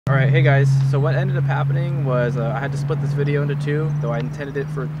Alright, hey guys, so what ended up happening was I had to split this video into two, though I intended it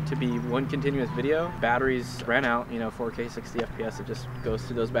to be one continuous video. Batteries ran out, 4K 60 FPS, it just goes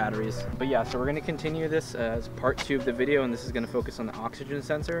through those batteries. But yeah, so we're going to continue this as part 2 of the video, and this is going to focus on the oxygen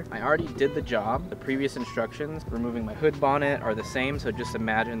sensor. I already did the job. The previous instructions, removing my hood bonnet, are the same, so just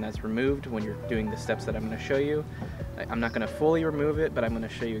imagine that's removed when you're doing the steps that I'm going to show you. I'm not going to fully remove it, but I'm going to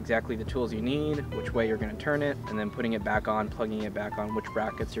show you exactly the tools you need, which way you're going to turn it, and then putting it back on, plugging it back on, which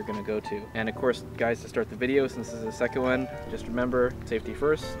brackets you're going to go to. And of course, guys, to start the video, since this is the second one, just remember safety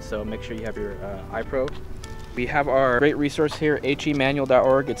first, so make sure you have your iPro. We have our great resource here,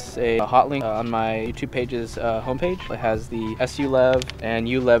 hemanual.org. It's a hot link on my YouTube page's homepage. It has the SULEV and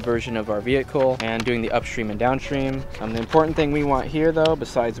ULEV version of our vehicle and doing the upstream and downstream. The important thing we want here though,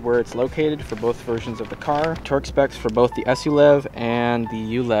 besides where it's located for both versions of the car, torque specs for both the SULEV and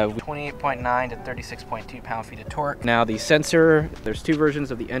the ULEV. 28.9 to 36.2 pound-feet of torque. Now the sensor, there's two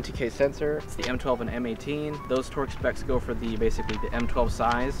versions of the NTK sensor. It's the M12 and M18. Those torque specs go for basically the M12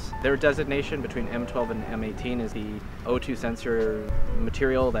 size. Their designation between M12 and M18 is the O2 sensor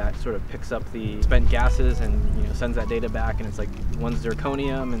material that sort of picks up the spent gases and sends that data back, and it's like one's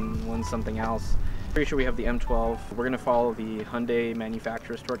zirconium and one's something else. Pretty sure we have the M12. We're going to follow the Hyundai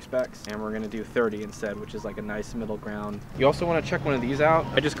manufacturer's torque specs, and we're going to do 30 instead, which is like a nice middle ground. You also want to check one of these out.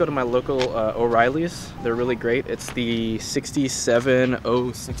 I just go to my local O'Reilly's. They're really great. It's the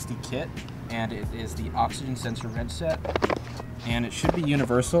 67060 kit, and it is the oxygen sensor red set. And it should be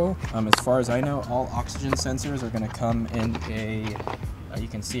universal. As far as I know, all oxygen sensors are going to come in a, you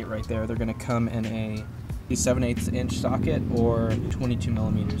can see it right there, they're going to come in a 7/8 inch socket or 22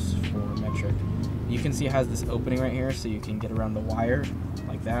 millimeters for metric. You can see it has this opening right here, so you can get around the wire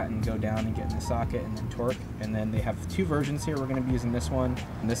like that and go down and get in the socket and then torque. And then they have two versions here. We're going to be using this one,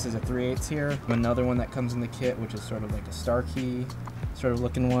 and this is a 3/8 here. Another one that comes in the kit, which is sort of like a star key sort of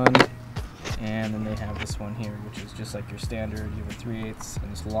looking one. And then they have this one here, which is just like your standard. You have a 3/8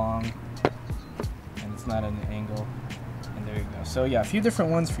 and it's long, and it's not at an angle. And there you go. So yeah, a few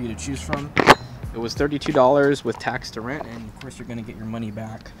different ones for you to choose from. It was $32 with tax to rent, and of course you're going to get your money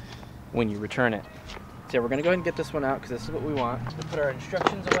back when you return it. So yeah, we're going to go ahead and get this one out because this is what we want. We'll put our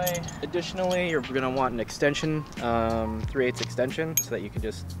instructions away. Additionally, you're going to want an extension, 3/8 extension, so that you can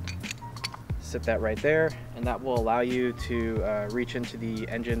just sit that right there, and that will allow you to reach into the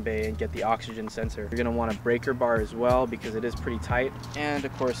engine bay and get the oxygen sensor. You're going to want a breaker bar as well because it is pretty tight, and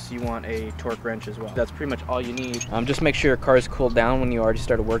of course you want a torque wrench as well. That's pretty much all you need. Just make sure your car is cooled down when you already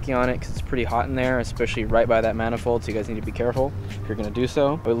started working on it, because it's pretty hot in there, especially right by that manifold, so you guys need to be careful if you're going to do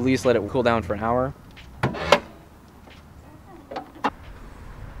so, but at least let it cool down for an hour.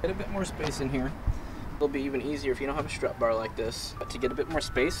 Get a bit more space in here. It'll be even easier if you don't have a strut bar like this. But to get a bit more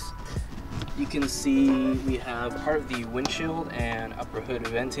space, you can see we have part of the windshield and upper hood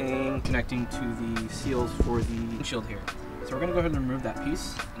venting connecting to the seals for the windshield here. So we're going to go ahead and remove that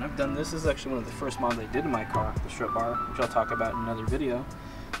piece. And I've done this. This is actually one of the first models I did in my car, the strut bar, which I'll talk about in another video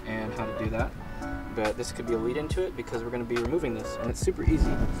and how to do that. But this could be a lead into it because we're going to be removing this, and it's super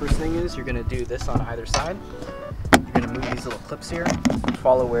easy. First thing is you're going to do this on either side. You're going to move these little clips here,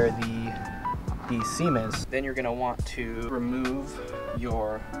 follow where the seam is. Then you're going to want to remove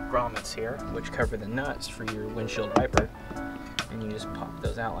your grommets here, which cover the nuts for your windshield wiper, and you just pop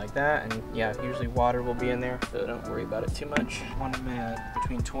those out like that. And yeah, usually water will be in there, so don't worry about it too much. I want them at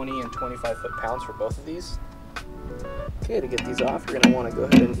between 20 and 25 foot-pounds for both of these. Okay, to get these off, you're going to want to go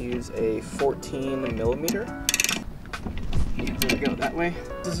ahead and use a 14 millimeter. There we go, that way.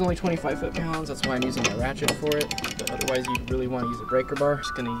 This is only 25 foot-pounds, that's why I'm using a ratchet for it. But otherwise, you really want to use a breaker bar. I'm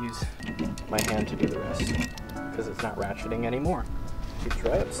just going to use my hand to do the rest because it's not ratcheting anymore. To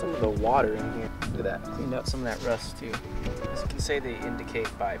dry up some of the water in here. Look at that, cleaned out some of that rust too. As you can see, they indicate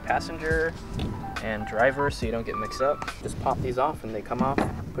by passenger and driver, so you don't get mixed up. Just pop these off and they come off.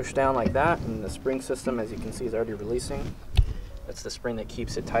 Push down like that, and the spring system, as you can see, is already releasing. That's the spring that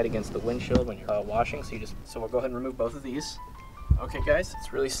keeps it tight against the windshield when you're washing. So we'll go ahead and remove both of these. Okay guys,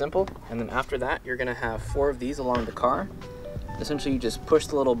 it's really simple. And then after that, you're gonna have 4 of these along the car. Essentially, you just push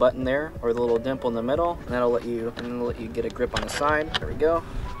the little button there, or the little dimple in the middle, and that'll let you get a grip on the side. There we go.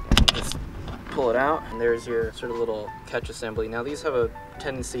 Just pull it out, and there's your sort of little catch assembly. Now these have a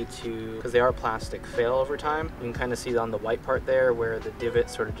tendency to, because they are plastic, fail over time. You can kind of see on the white part there where the divot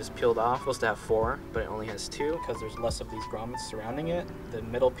sort of just peeled off. It's supposed to have 4, but it only has 2 because there's less of these grommets surrounding it. The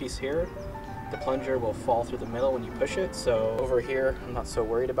middle piece here, the plunger will fall through the middle when you push it. So over here, I'm not so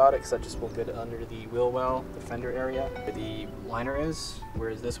worried about it because that just will get under the wheel well, the fender area where the liner is,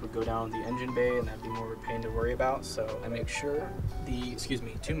 whereas this would go down the engine bay and that'd be more of a pain to worry about. So I make sure the,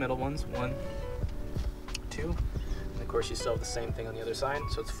 2 middle ones, 1, 2, and of course, you still have the same thing on the other side,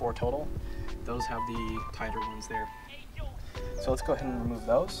 so it's 4 total. Those have the tighter ones there. So let's go ahead and remove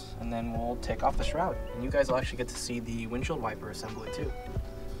those, and then we'll take off the shroud. And you guys will actually get to see the windshield wiper assembly too.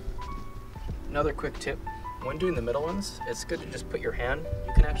 Another quick tip, when doing the middle ones, it's good to just put your hand.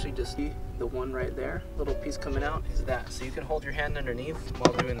 You can actually just see the one right there, little piece coming out is that. So you can hold your hand underneath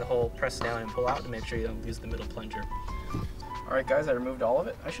while doing the whole press down and pull out to make sure you don't lose the middle plunger. All right guys, I removed all of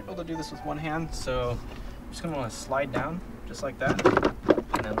it. I should be able to do this with one hand, so I'm just gonna wanna slide down just like that,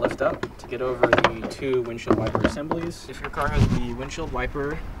 and then lift up to get over the 2 windshield wiper assemblies. If your car has the windshield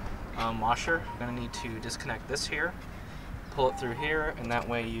wiper washer, you're gonna need to disconnect this here, pull it through here, and that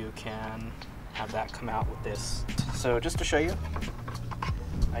way you can have that come out with this. So just to show you,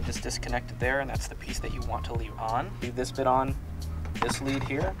 I just disconnected there, and that's the piece that you want to leave on. Leave this bit on this lead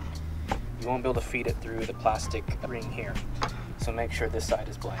here. You won't be able to feed it through the plastic ring here. So make sure this side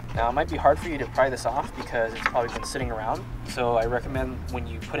is blank. Now it might be hard for you to pry this off because it's probably been sitting around. So I recommend when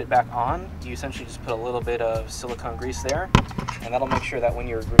you put it back on, you essentially just put a little bit of silicone grease there, and that'll make sure that when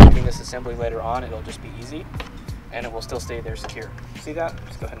you're removing this assembly later on, it'll just be easy and it will still stay there secure. See that?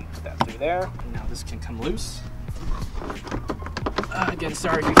 Just go ahead and put that through there. And now this can come loose. Again,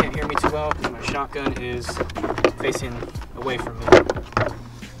 sorry if you can't hear me too well because my shotgun is facing away from me.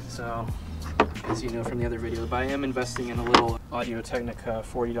 So, as you know from the other video, but I am investing in a little Audio-Technica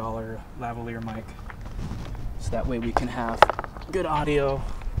 $40 lavalier mic, so that way we can have good audio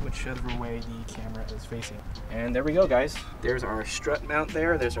whichever way the camera is facing. And there we go guys, there's our strut mount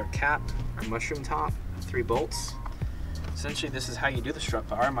there, there's our cap, our mushroom top, 3 bolts. Essentially this is how you do the strut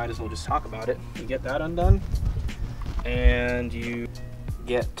bar. I might as well just talk about it. You get that undone, and you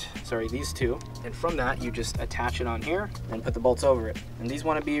get, these 2, and from that you just attach it on here and put the bolts over it. And these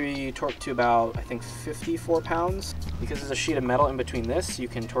want to be torqued to about, I think, 54 pounds. Because there's a sheet of metal in between this, you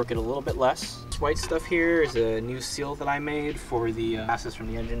can torque it a little bit less. This white stuff here is a new seal that I made for the gases from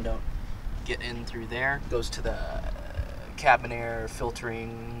the engine don't get in through there. Goes to the cabin air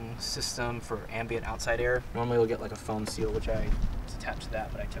filtering system for ambient outside air. Normally you'll get like a foam seal, which I attached to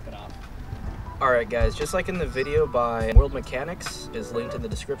that, but I took it off. Alright guys, just like in the video by World Mechanics, is linked in the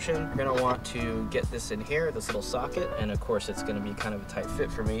description. You're going to want to get this in here, this little socket, and of course it's going to be kind of a tight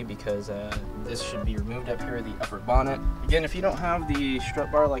fit for me because this should be removed up here, the upper bonnet. Again, if you don't have the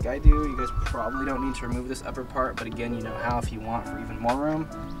strut bar like I do, you guys probably don't need to remove this upper part, but again, you know how if you want for even more room.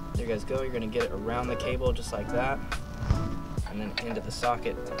 There you guys go, you're going to get it around the cable just like that, and then into the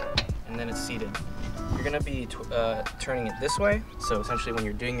socket, and then it's seated. You're going to be turning it this way, so essentially when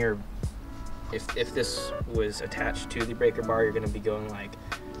you're doing your if this was attached to the breaker bar, you're going to be going like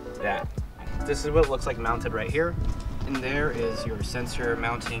that. This is what it looks like mounted right here. And there is your sensor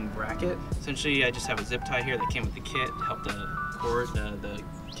mounting bracket. Essentially, I just have a zip tie here that came with the kit to help the cord, the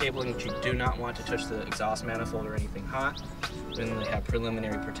cabling, but you do not want to touch the exhaust manifold or anything hot. Then they have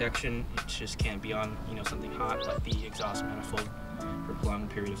preliminary protection. It just can't be on, something hot like the exhaust manifold for a prolonged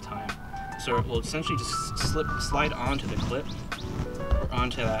period of time. So it will essentially just slide onto the clip, or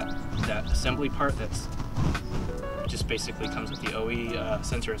onto that assembly part that's just basically comes with the OE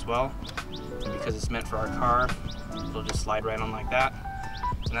sensor as well. And because it's meant for our car, it'll just slide right on like that,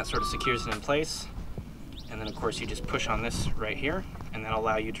 and that sort of secures it in place. And then of course you just push on this right here, and that'll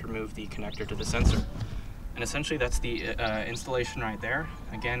allow you to remove the connector to the sensor. And essentially that's the installation right there.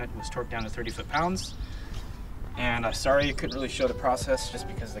 Again, it was torqued down to 30 foot-pounds. And sorry I couldn't really show the process just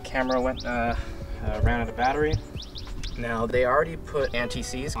because the camera ran out of battery. Now they already put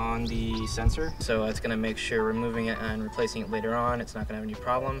anti-seize on the sensor, so it's going to make sure removing it and replacing it later on, it's not going to have any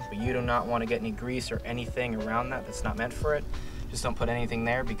problem. But you do not want to get any grease or anything around that that's not meant for it. Just don't put anything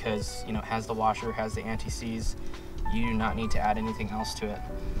there because it has the washer, has the anti-seize. You do not need to add anything else to it.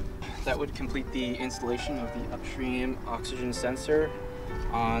 That would complete the installation of the Upstream oxygen sensor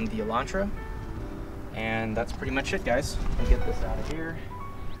on the Elantra. And that's pretty much it, guys. I'll get this out of here.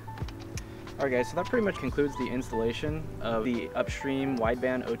 Alright guys, so that pretty much concludes the installation of the Upstream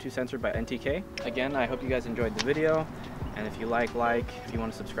wideband O2 sensor by NTK. Again, I hope you guys enjoyed the video, and if you like, if you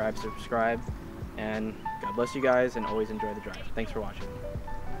want to subscribe, and God bless you guys, and always enjoy the drive. Thanks for watching.